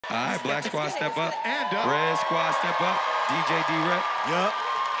All right, black squad step up. And Red squad step up. DJ D-Rec. Yup.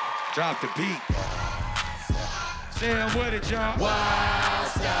 Drop the beat. Say I'm with it, y'all. Wild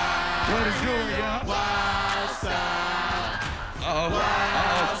style. What is doing, y'all? Wild style.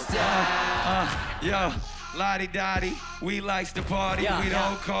 Wild style. Yo, lottie-dottie, we likes to party. We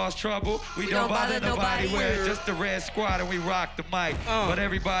don't cause trouble. We don't bother nobody. We're just the red squad and we rock the mic. But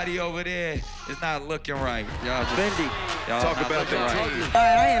everybody over there is not looking right. Y'all just... Bendy. Y'all Talk about that. right. All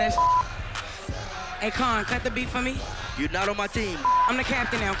right, I hear that. Hey, Con, cut the beat for me. You're not on my team. I'm the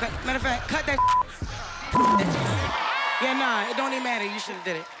captain now. Matter of fact, cut that. Yeah, nah, it don't even matter. You should have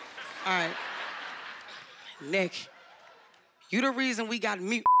did it. All right. Nick, you the reason we got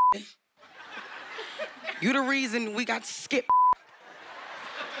mute. You the reason we got skip.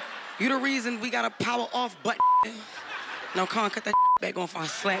 You the reason we got a power off button. No, Con, cut that back on before I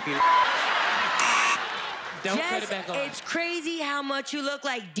slap you. Don't cut it back on. It's crazy how much you look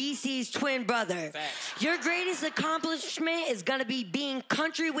like DC's twin brother. Facts. Your greatest accomplishment is gonna be being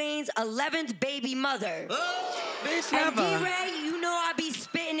Country Wayne's 11th baby mother. Bitch, And never. D-Ray, you know I be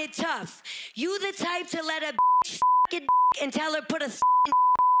spitting it tough. You the type to let a bitch get and tell her put a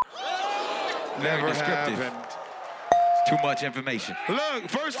Very descriptive. happened. Too much information. Look,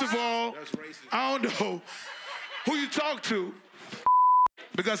 first of all, I don't know who you talk to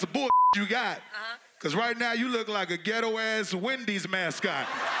because the bull you got. Because right now you look like a ghetto-ass Wendy's mascot.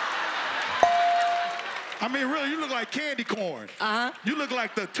 I mean, really, you look like candy corn. You look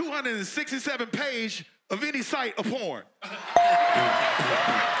like the 267 page of any site of porn.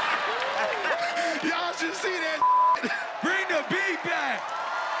 Y'all should see that. Bring the beat back.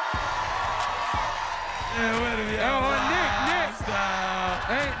 Yeah, wait a minute.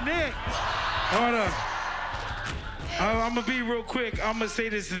 Hey, Nick. Hold up. I'm gonna be real quick. I'm gonna say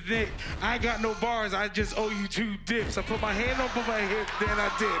this to Nick. I ain't got no bars. I just owe you 2 dips. I put my hand up on my hip, then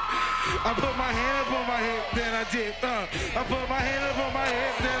I dip. I put my hand up on my hip, then I dip. I put my hand up on my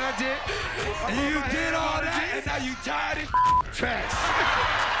hip, then I dip. You did all that, and now you tired as Facts.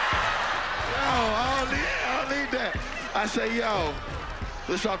 Yo, I don't need that. I say, yo,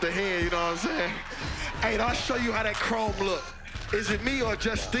 this off the head, you know what I'm saying? Hey, I'll show you how that chrome look. Is it me or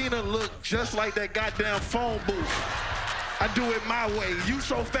Justina look just like that goddamn phone booth? I do it my way. You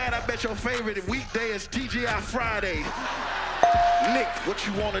so fat, I bet your favorite weekday is TGI Friday. Nick, what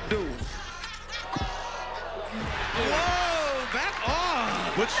you wanna do? Whoa, back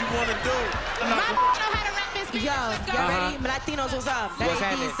off. What you wanna do? Yo, y'all ready? Latinos, what's up? What's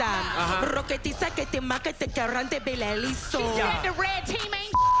happening? Roquetiza que te maca te carrante belalizo. She said the red team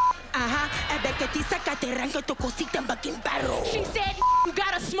ain't. Bequetiza que te arranca tu cosita en baquín barro. She said you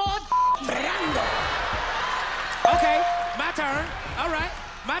got a small. Brando. Okay, my turn. All right,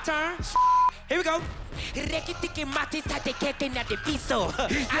 my turn. Here we go. Requete que mate te quete na de piso.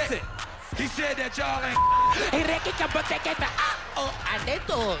 He said that y'all ain't. Requete que bote que te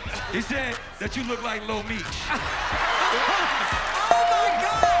aneto. He said that you look like Lil Meech. Oh my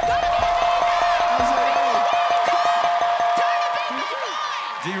God.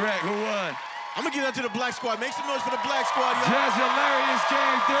 D-Rec, who won? I'm gonna give that to the Black Squad. Make some noise for the Black Squad, y'all. Just Hilarious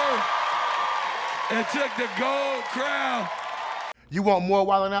came through and took the gold crown. You want more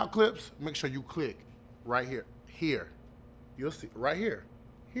WildNOut clips? Make sure you click right here. Here. You'll see, right here.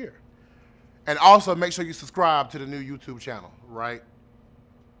 Here. And also make sure you subscribe to the new YouTube channel, right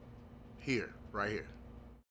here, right here.